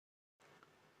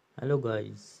Hello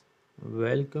guys,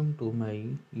 welcome to my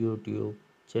YouTube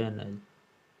channel.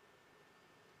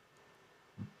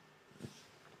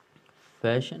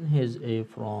 Fashion is a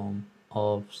form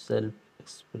of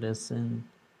self-expression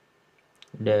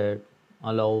that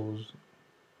allows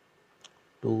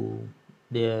to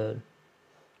their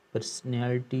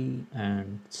personality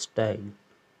and style.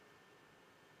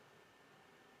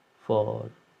 For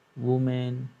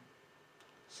women,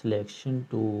 selection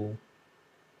to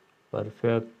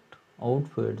perfect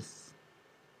outfits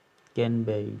can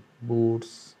be boot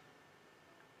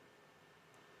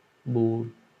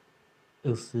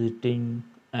exciting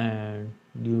and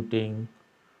duting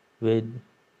with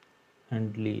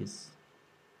handles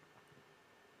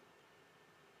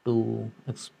to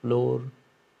explore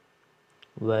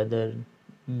whether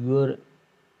you're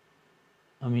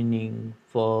aiming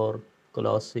for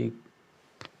classic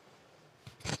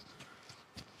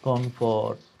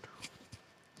comfort,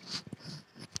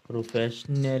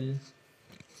 professional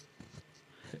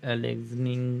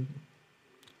elegance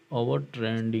over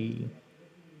trendy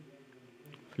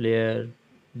flair,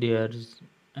 there's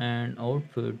an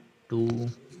outfit to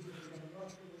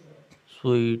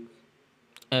suit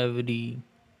every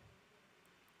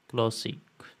classic.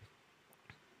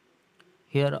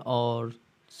 Here are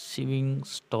seven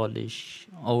stylish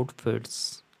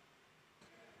outfits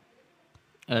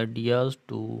ideas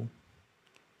to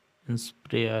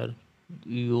inspire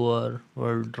your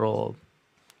wardrobe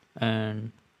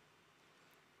and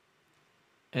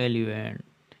elevate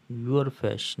your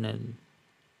fashion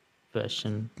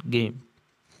game.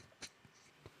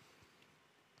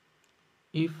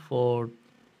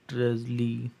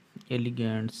 Effortlessly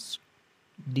elegance,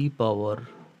 the power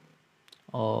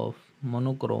of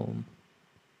monochrome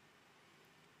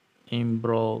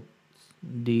embroids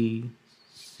the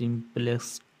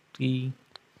simplicity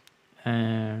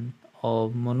and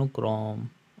of monochrome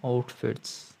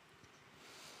outfits.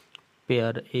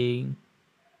 Pair a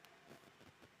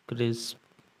crisp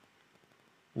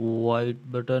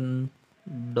white button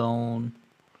down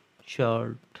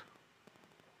shirt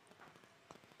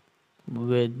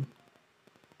with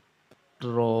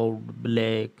round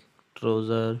black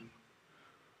trouser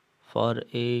for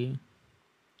a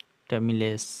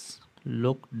timeless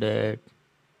look that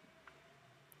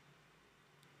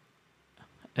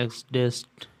exudes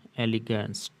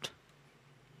elegance.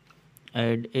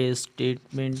 Add a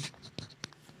statement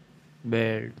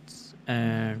belts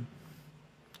and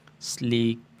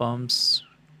sleek pumps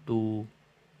to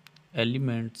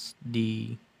elements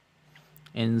the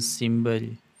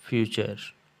ensemble future.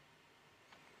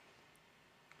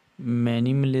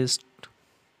 Minimalist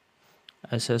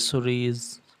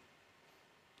accessories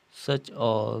such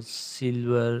as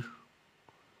silver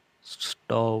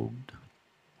stout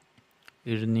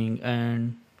earring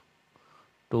and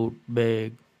tote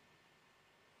bag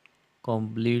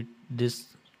complete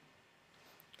this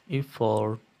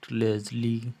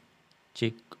effortlessly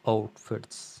chic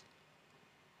outfits.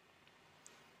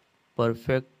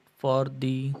 Perfect for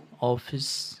the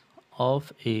office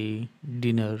of a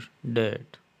dinner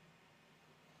date.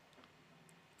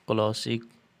 Classic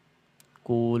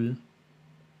cool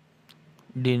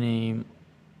denim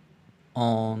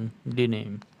on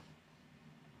denim.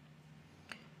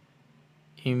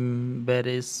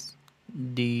 Embrace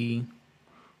the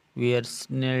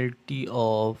versatility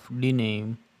of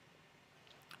denim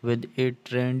with a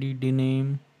trendy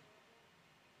denim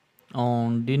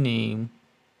on denim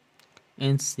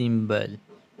ensemble.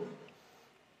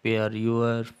 Pair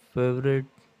your favorite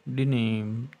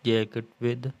denim jacket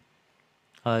with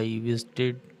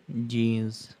high-waisted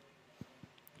jeans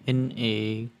in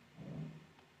a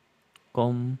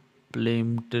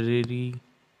complementary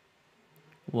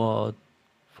wash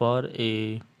for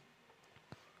a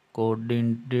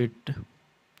coordinated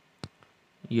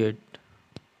yet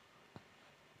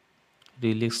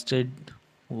relaxed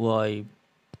vibe.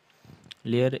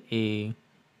 Layer a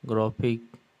graphic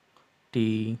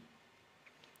tee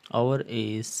over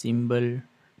a simple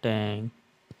tank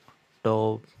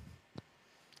top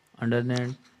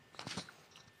underneath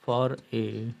for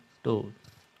a toe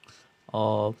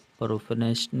of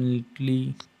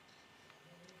professionally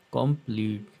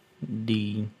complete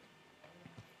the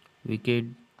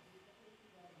wicked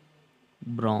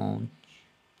brown.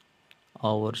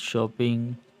 Our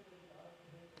shopping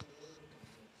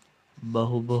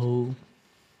Bahu Bahu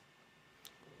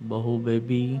Bahu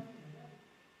Baby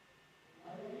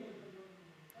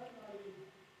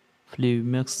Flea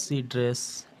Maxi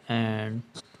dress and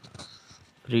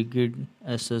frigid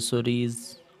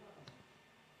accessories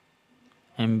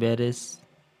embrace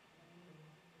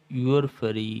your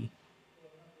furry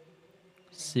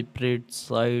separate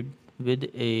side with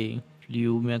a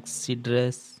blue maxi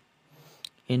dress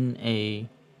in a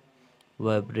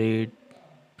vibrant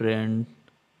print.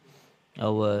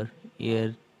 Our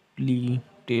early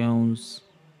tunes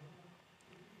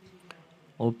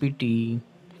OPT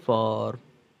for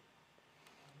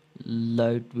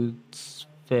lightweight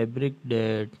fabric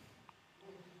that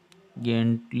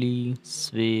gently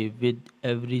sway with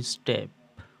every step,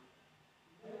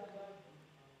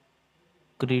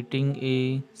 creating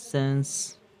a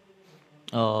sense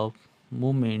of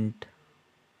movement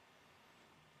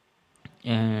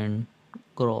and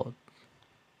growth.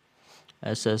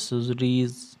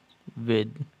 Accessories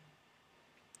with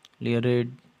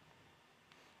layered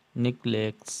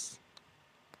necklace,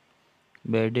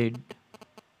 beaded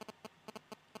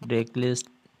necklace,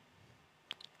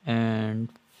 and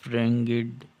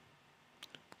fringed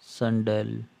sandal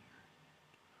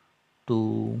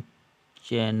to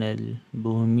channel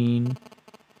bohemian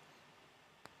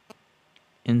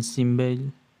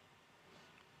ensemble,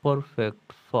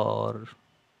 perfect for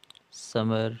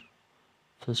summer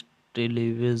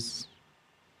festivities,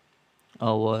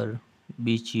 our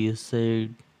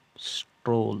beachside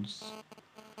strolls,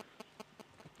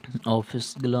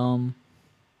 office glam,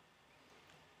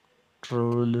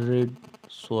 tailored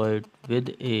suite with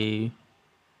a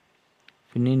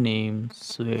feminine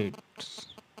sweats,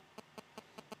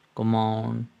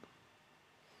 command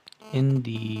in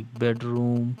the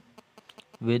bedroom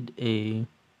with a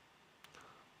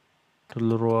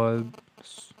tailored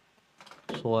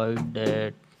suite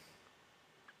that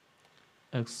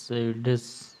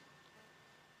exceeds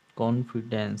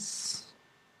confidence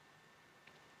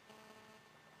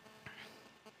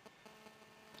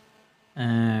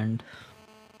and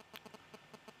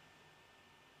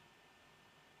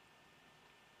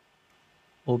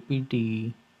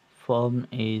OPT form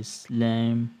a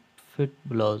slim fit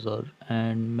blazer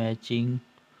and matching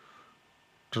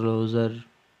trouser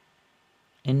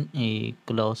in a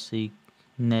classic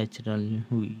natural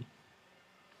hue,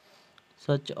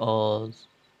 such as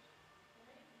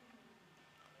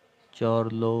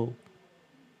charlotte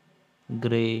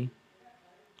gray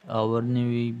or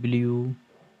navy blue,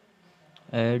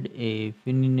 add a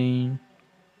feminine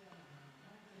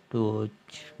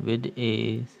touch with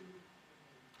a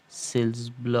silk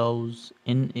blouse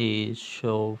in a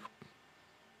soft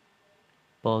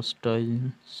pastel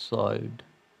shade.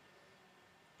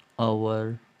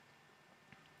 Our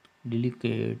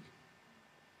delicate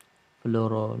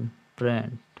floral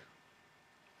print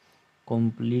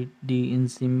complete the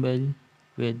ensemble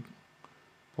with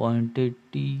pointed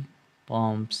T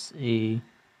palms, a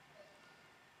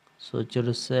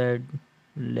sutured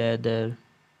leather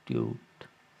tute,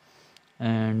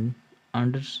 and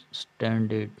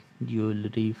understated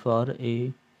jewelry for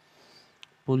a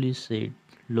polished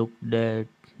look that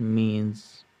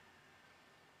means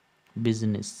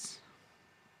business.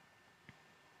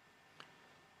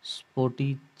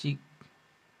 Sporty chic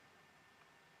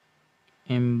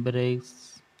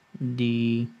embrace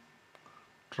the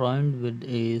trend with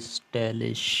a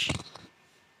stylish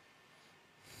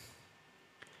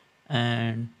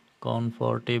and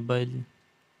comfortable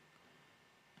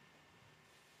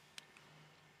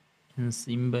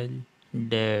ensemble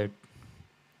that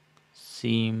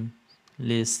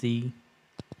seamlessly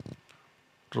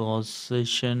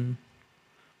transition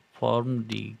from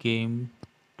the game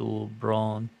to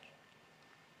bronze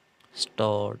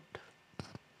start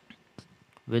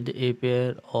with a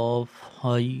pair of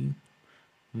high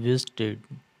waisted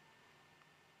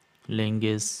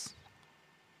leggings.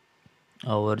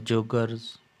 Our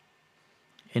joggers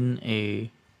in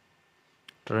a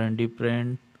trendy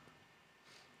print,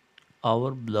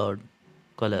 our blood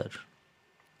color.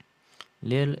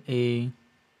 Layer a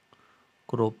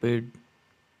cropped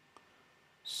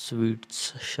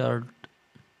sweatshirt,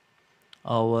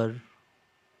 our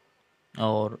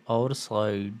our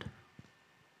side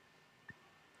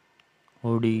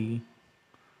hoodie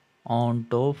on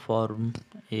top form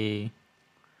a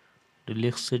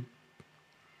relaxed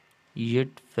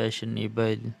yet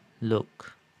fashionable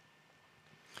look.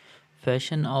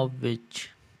 Fashion of which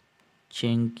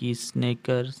chunky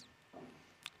sneakers,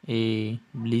 a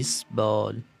bliss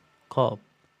ball cup,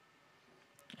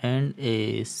 and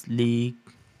a sleek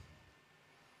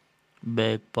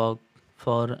backpack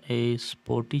for a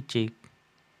sporty chic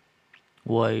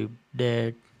vibe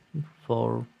that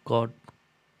forgot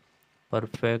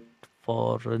perfect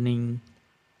for running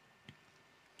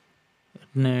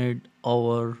errand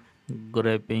or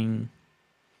grabbing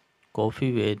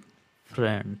coffee with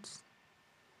friends.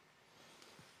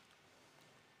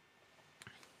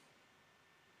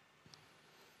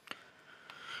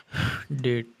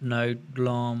 Date night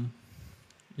glam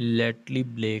Lately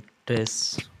black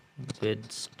dress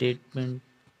with statement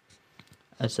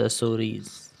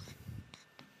accessories.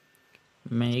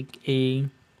 Make a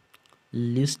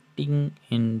listing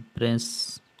in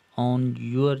press on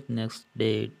your next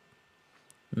date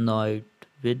night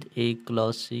with a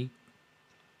classic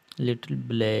little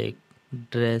black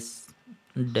dress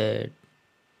that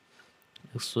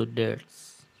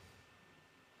exudes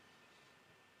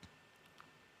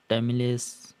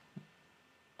timeless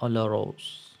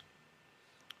allures.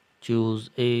 Choose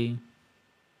a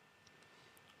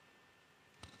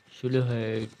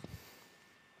silhouette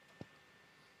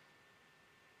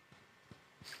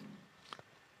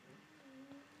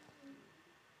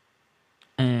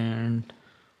and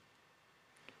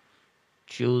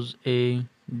choose a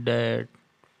that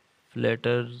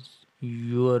flatters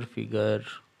your figure,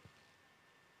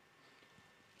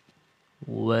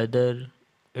 whether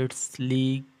it's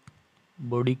sleek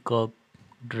bodycup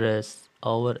dress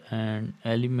or an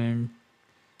elegant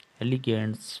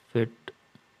fit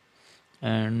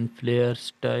and flare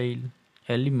style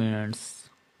elements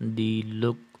the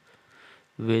look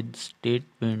with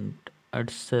statement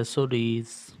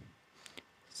accessories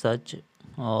such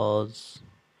as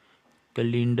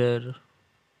calendar